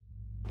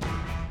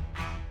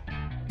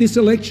This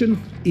election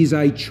is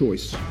a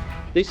choice.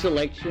 This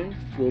election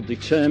will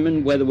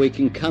determine whether we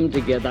can come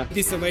together.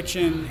 This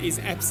election is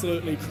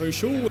absolutely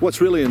crucial. What's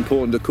really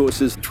important, of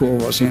course, is 12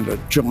 of us sent a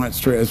giant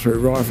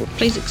 303 rifle.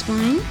 Please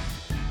explain.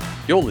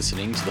 You're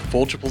listening to the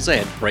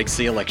 4ZZZ Breaks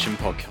the Election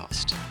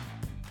podcast.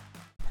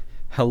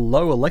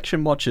 Hello,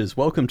 election watchers.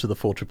 Welcome to the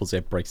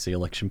 4ZZZ Breaks the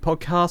Election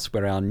podcast,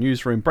 where our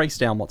newsroom breaks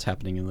down what's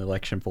happening in the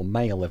election for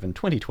May 11,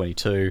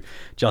 2022.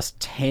 Just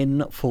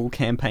 10 full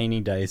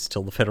campaigning days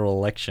till the federal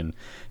election.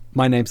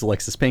 My name's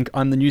Alexis Pink.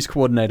 I'm the news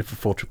coordinator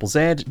for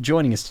 4ZZZ.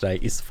 Joining us today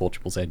is the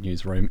 4ZZZ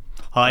newsroom.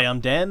 Hi, I'm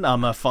Dan.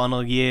 I'm a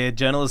final year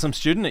journalism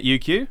student at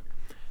UQ.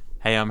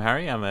 Hey, I'm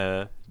Harry. I'm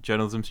a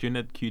journalism student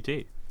at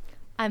QT.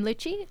 I'm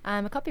Lucci.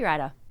 I'm a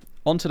copywriter.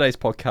 On today's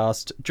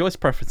podcast, Joyce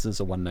Preferences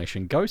a One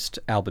Nation ghost,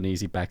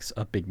 Albanese backs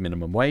a big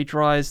minimum wage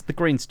rise, the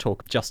Greens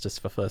talk justice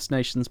for First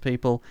Nations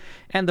people,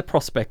 and the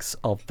prospects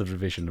of the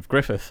division of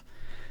Griffith.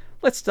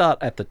 Let's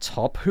start at the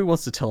top. Who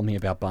wants to tell me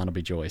about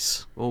Barnaby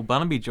Joyce? Well,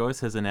 Barnaby Joyce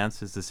has announced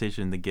his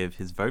decision to give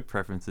his vote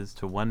preferences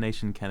to One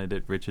Nation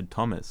candidate Richard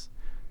Thomas.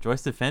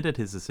 Joyce defended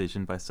his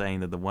decision by saying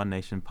that the One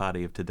Nation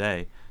party of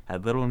today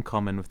had little in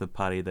common with the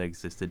party that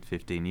existed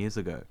 15 years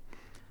ago,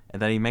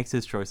 and that he makes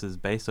his choices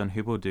based on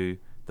who will do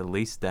the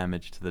least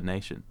damage to the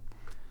nation.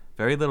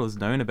 Very little is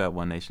known about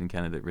One Nation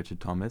candidate Richard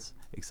Thomas,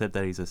 except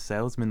that he's a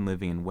salesman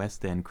living in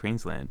West End,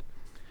 Queensland.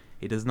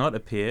 He does not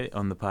appear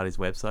on the party's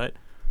website,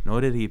 nor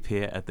did he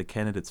appear at the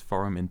candidates'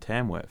 forum in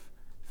Tamworth,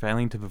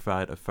 failing to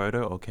provide a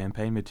photo or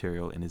campaign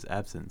material in his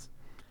absence.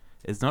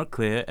 It's not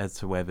clear as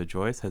to whether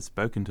Joyce has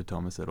spoken to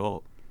Thomas at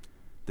all.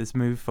 This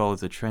move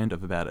follows a trend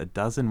of about a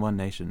dozen One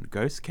Nation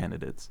ghost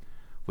candidates,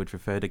 which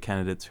refer to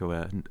candidates who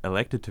are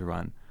elected to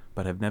run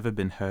but have never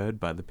been heard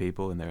by the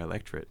people in their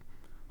electorate,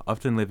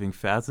 often living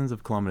thousands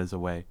of kilometres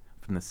away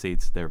from the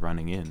seats they're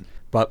running in.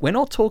 But we're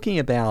not talking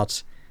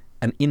about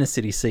an inner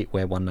city seat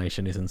where One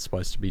Nation isn't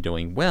supposed to be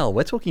doing well.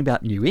 We're talking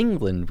about New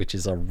England, which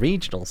is a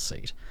regional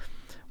seat.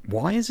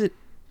 Why is it,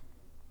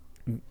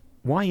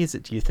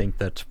 do you think,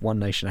 that One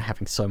Nation are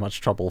having so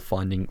much trouble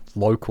finding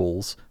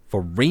locals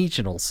for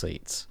regional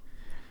seats?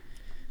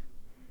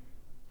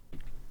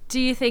 Do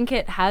you think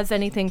it has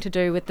anything to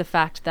do with the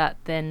fact that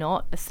they're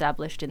not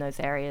established in those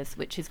areas,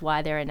 which is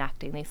why they're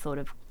enacting these sort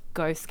of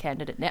ghost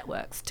candidate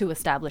networks to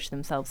establish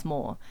themselves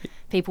more?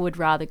 People would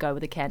rather go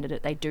with a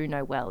candidate they do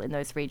know well in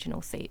those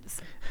regional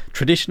seats.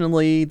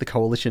 Traditionally, the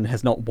coalition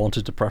has not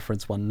wanted to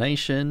preference One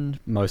Nation,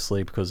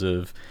 mostly because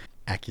of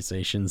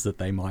accusations that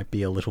they might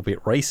be a little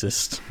bit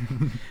racist.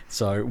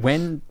 So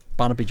when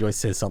Barnaby Joyce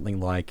says something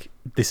like,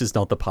 this is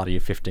not the party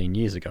of 15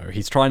 years ago,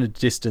 he's trying to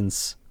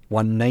distance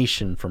One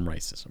Nation from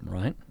racism,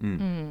 right?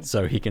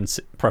 So he can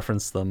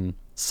preference them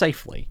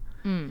safely.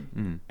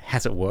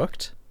 Has it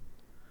worked?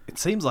 It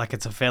seems like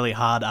it's a fairly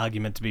hard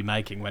argument to be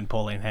making when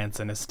Pauline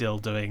Hanson is still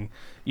doing,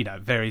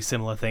 very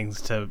similar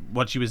things to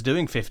what she was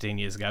doing 15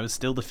 years ago, is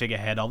still the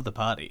figurehead of the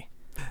party.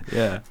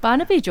 Yeah.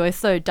 Barnaby Joyce,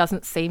 though,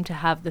 doesn't seem to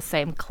have the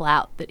same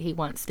clout that he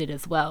once did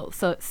as well.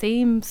 So it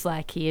seems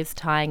like he is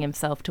tying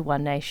himself to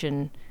One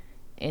Nation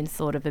in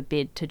sort of a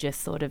bid to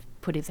just sort of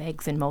put his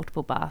eggs in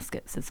multiple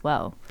baskets as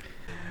well.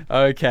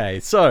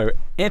 Okay, so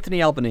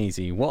Anthony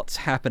Albanese, what's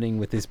happening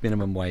with this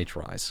minimum wage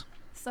rise?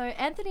 So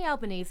Anthony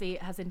Albanese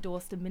has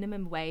endorsed a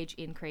minimum wage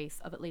increase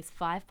of at least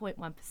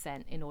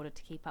 5.1% in order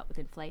to keep up with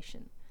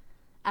inflation.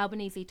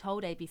 Albanese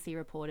told ABC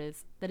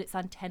reporters that it's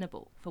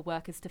untenable for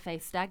workers to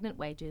face stagnant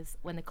wages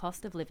when the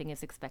cost of living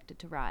is expected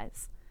to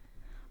rise.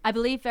 I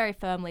believe very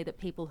firmly that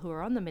people who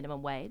are on the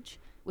minimum wage,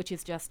 which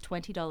is just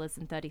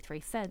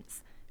 $20.33,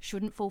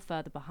 shouldn't fall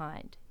further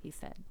behind, he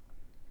said.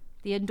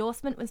 The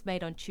endorsement was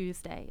made on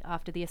Tuesday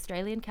after the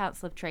Australian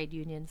Council of Trade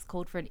Unions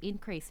called for an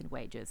increase in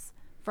wages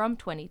from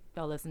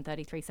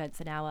 $20.33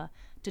 an hour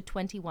to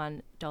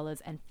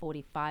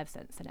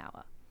 $21.45 an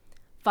hour.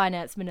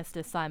 Finance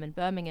Minister Simon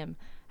Birmingham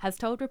has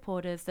told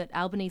reporters that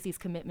Albanese's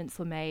commitments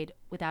were made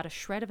without a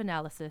shred of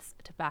analysis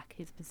to back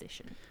his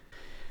position.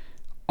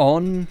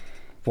 On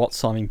what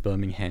Simon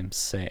Birmingham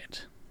said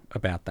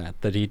about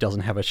that he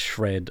doesn't have a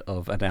shred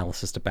of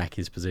analysis to back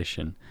his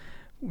position,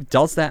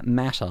 does that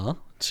matter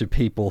to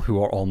people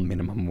who are on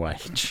minimum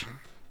wage?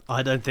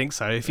 I don't think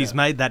so. If he's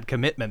made that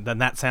commitment, then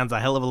that sounds a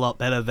hell of a lot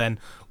better than,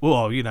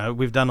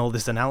 we've done all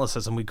this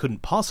analysis and we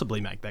couldn't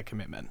possibly make that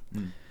commitment.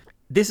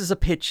 This is a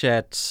pitch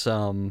at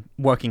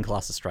working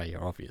class Australia,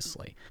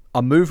 obviously.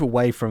 A move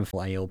away from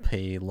ALP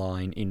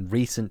line in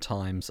recent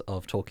times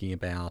of talking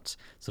about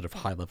sort of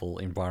high-level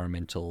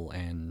environmental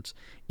and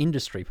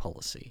industry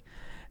policy.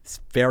 It's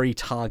very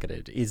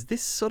targeted. Is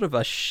this sort of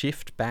a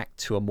shift back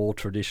to a more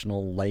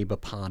traditional Labor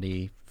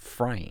Party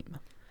frame?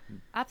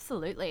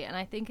 Absolutely, and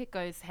I think it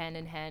goes hand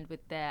in hand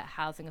with their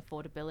housing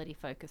affordability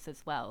focus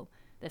as well.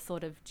 They're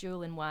sort of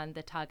dual in one.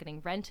 They're targeting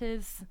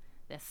renters,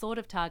 they're sort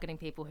of targeting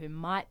people who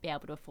might be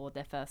able to afford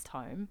their first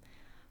home,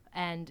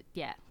 and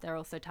they're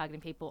also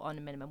targeting people on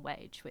a minimum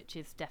wage, which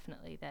is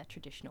definitely their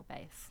traditional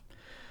base.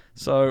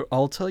 So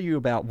I'll tell you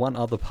about one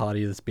other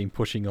party that's been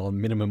pushing on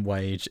minimum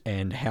wage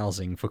and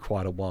housing for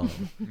quite a while.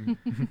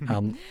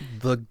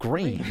 The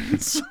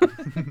Greens.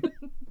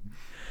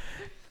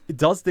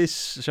 Does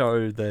this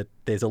show that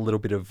there's a little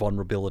bit of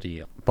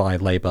vulnerability by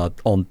Labor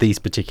on these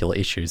particular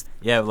issues?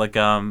 Yeah, like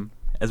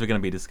as we're going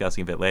to be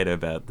discussing a bit later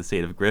about the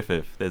seat of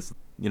Griffith, there's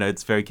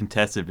it's very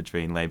contested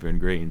between Labor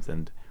and Greens,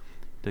 and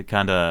to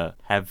kind of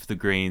have the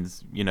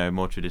Greens,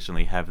 more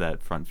traditionally have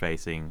that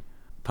front-facing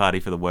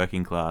party for the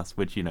working class,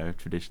 which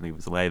traditionally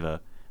was Labor.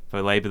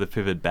 For Labor to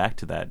pivot back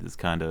to that is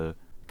kind of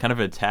an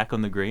attack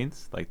on the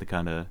Greens, like the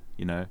kind of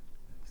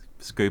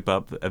scoop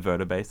up a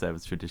voter base that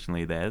was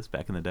traditionally theirs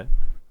back in the day.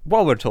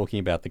 While we're talking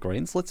about the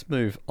Greens, let's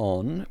move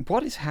on.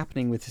 What is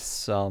happening with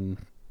this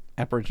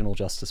Aboriginal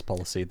justice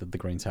policy that the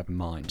Greens have in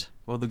mind?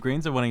 Well, the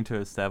Greens are wanting to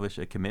establish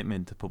a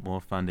commitment to put more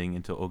funding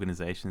into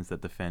organisations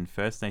that defend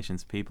First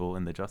Nations people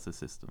in the justice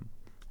system.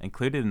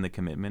 Included in the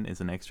commitment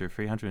is an extra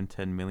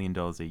 $310 million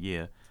a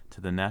year to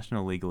the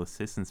National Legal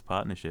Assistance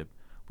Partnership,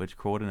 which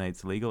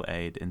coordinates legal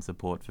aid and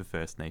support for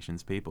First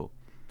Nations people.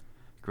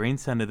 Green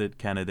Senator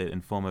candidate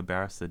and former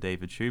barrister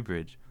David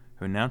Shoebridge,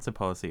 who announced the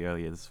policy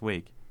earlier this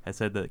week, has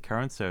said that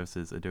current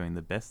services are doing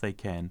the best they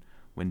can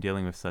when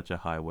dealing with such a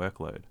high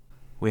workload.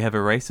 We have a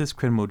racist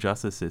criminal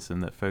justice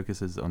system that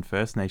focuses on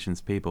First Nations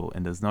people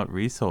and does not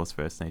resource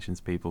First Nations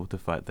people to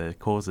fight their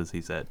causes,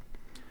 he said.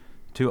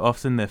 Too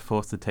often they're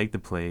forced to take the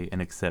plea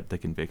and accept the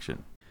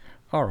conviction.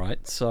 All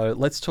right, so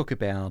let's talk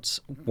about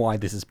why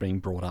this is being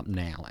brought up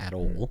now at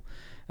all.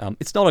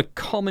 It's not a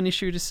common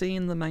issue to see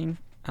in the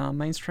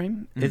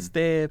mainstream. Is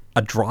there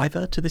a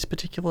driver to this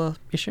particular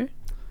issue?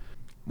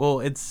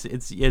 Well, it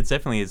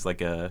definitely is like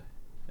a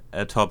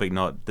topic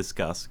not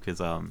discussed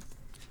because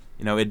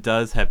it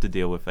does have to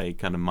deal with a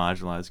kind of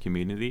marginalized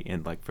community,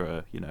 and like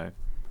for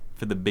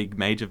the big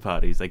major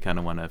parties, they kind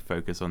of want to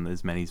focus on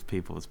as many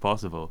people as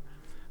possible.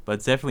 But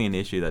it's definitely an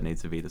issue that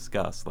needs to be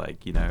discussed.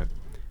 Like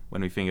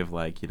when we think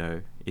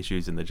of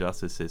issues in the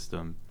justice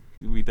system,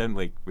 we don't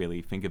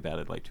really think about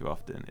it too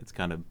often. It's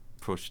kind of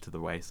pushed to the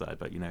wayside.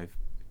 But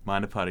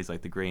minor parties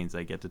like the Greens,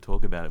 they get to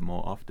talk about it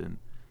more often.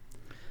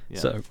 Yeah.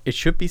 So it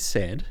should be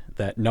said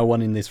that no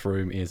one in this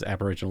room is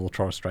Aboriginal or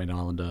Torres Strait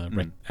Islander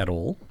at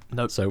all.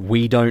 Nope. So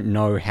we don't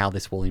know how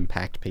this will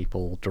impact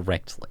people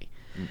directly.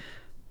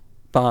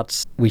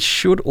 But we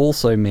should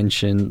also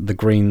mention the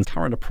Greens'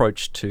 current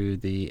approach to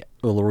the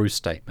Uluru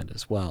Statement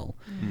as well,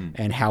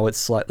 and how it's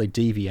slightly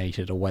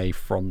deviated away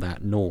from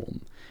that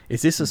norm.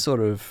 Is this a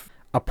sort of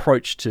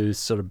approach to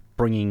sort of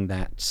bringing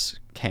that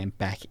camp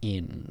back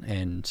in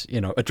and,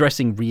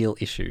 addressing real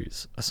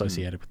issues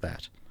associated with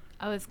that?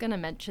 I was going to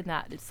mention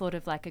that it's sort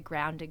of like a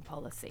grounding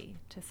policy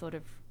to sort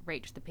of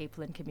reach the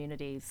people in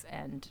communities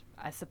and,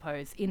 I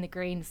suppose, in the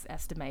Greens'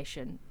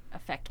 estimation,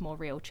 affect more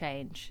real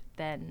change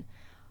than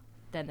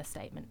the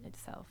statement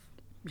itself.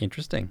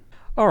 Interesting.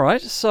 All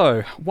right,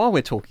 so while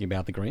we're talking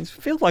about the Greens,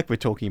 I feel like we're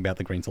talking about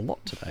the Greens a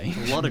lot today.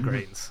 A lot of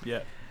Greens.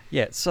 Yeah.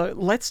 Yeah, so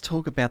let's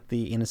talk about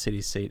the inner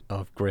city seat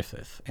of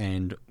Griffith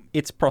and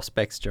its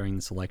prospects during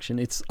this election.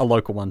 It's a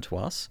local one to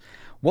us.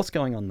 What's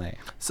going on there?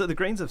 So the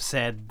Greens have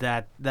said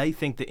that they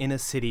think the inner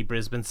city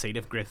Brisbane seat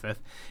of Griffith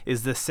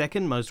is the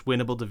second most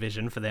winnable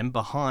division for them,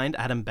 behind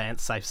Adam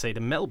Bant's safe seat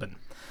in Melbourne.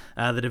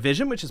 The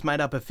division, which is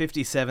made up of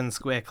 57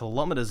 square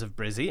kilometres of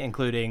Brizzy,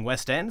 including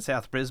West End,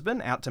 South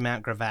Brisbane, out to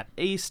Mount Gravatt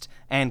East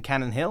and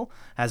Cannon Hill,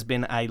 has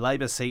been a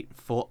Labor seat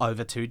for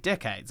over 2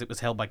 decades. It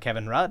was held by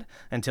Kevin Rudd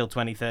until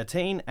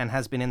 2013 and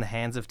has been in the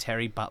hands of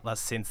Terry Butler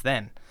since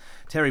then.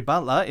 Terry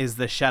Butler is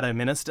the Shadow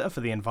Minister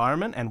for the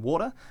Environment and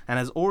Water and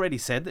has already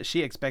said that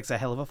she expects a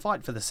hell of a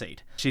fight for the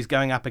seat. She's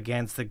going up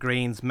against the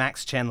Greens'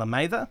 Max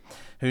Chandler-Mather,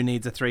 who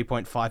needs a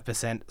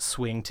 3.5%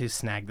 swing to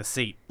snag the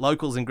seat.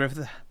 Locals in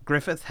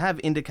Griffith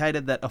have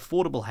indicated that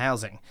affordable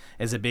housing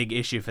is a big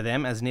issue for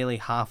them, as nearly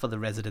half of the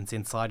residents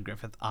inside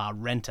Griffith are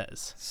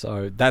renters.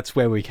 So that's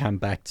where we come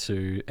back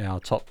to our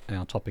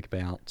topic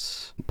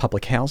about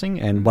public housing,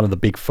 and one of the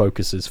big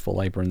focuses for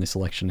Labor in this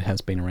election has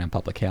been around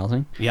public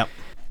housing. Yep.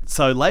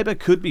 So Labor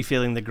could be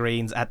feeling the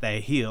Greens at their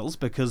heels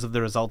because of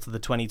the results of the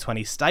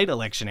 2020 state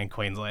election in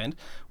Queensland,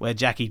 where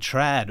Jackie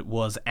Trad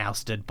was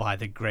ousted by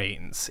the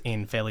Greens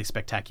in fairly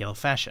spectacular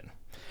fashion.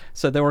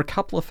 So there were a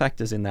couple of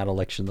factors in that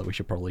election that we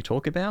should probably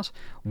talk about.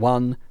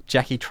 One,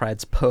 Jackie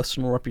Trad's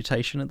personal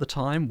reputation at the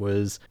time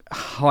was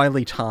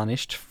highly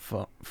tarnished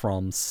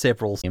from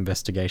several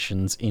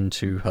investigations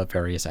into her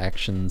various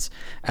actions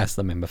as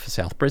the member for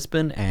South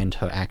Brisbane and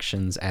her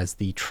actions as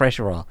the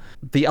treasurer.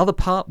 The other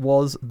part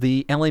was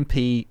the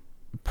LNP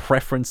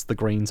preferenced the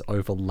Greens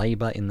over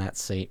Labor in that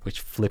seat, which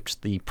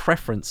flipped the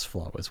preference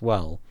flow as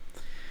well.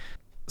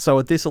 So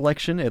at this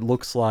election, it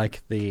looks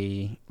like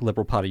the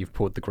Liberal Party have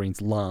put the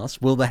Greens last.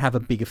 Will they have a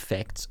big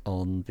effect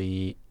on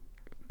the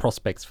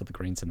prospects for the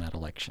Greens in that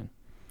election?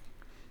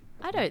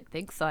 I don't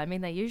think so. I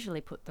mean, they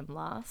usually put them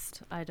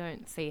last. I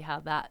don't see how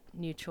that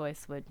new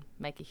choice would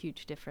make a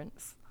huge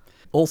difference.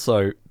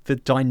 Also, the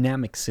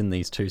dynamics in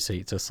these two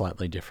seats are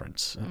slightly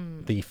different.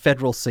 The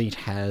federal seat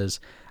has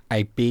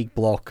a big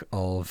block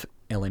of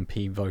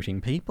LNP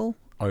voting people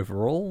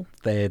overall.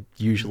 They're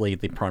usually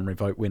the primary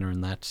vote winner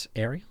in that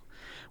area.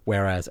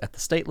 Whereas at the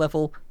state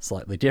level,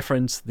 slightly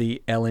different.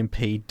 The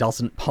LNP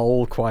doesn't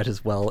poll quite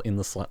as well in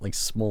the slightly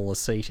smaller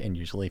seat and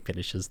usually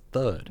finishes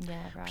third,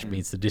 which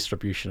means the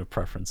distribution of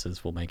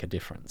preferences will make a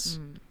difference.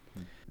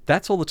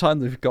 That's all the time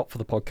that we've got for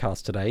the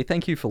podcast today.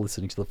 Thank you for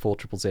listening to the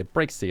 4ZZZ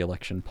Breaks the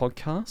Election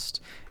podcast.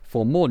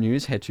 For more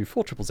news, head to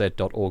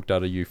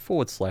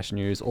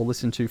 4ZZZ.org.au/news or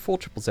listen to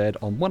 4ZZZ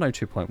on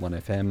 102.1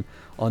 FM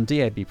on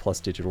DAB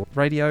Plus digital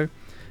radio,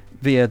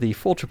 via the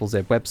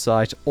 4ZZZ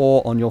website,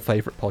 or on your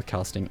favourite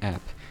podcasting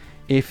app.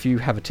 If you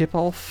have a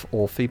tip-off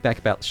or feedback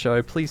about the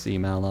show, please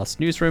email us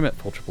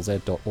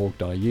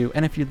newsroom@4ZZZ.org.au,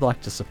 and if you'd like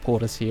to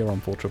support us here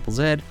on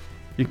 4ZZZ,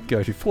 you can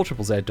go to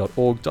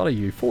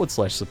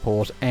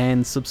 4ZZZ.org.au/support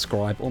and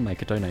subscribe or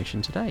make a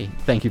donation today.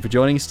 Thank you for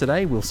joining us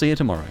today. We'll see you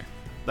tomorrow.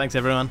 Thanks,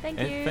 everyone. Thank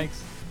you.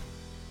 Thanks.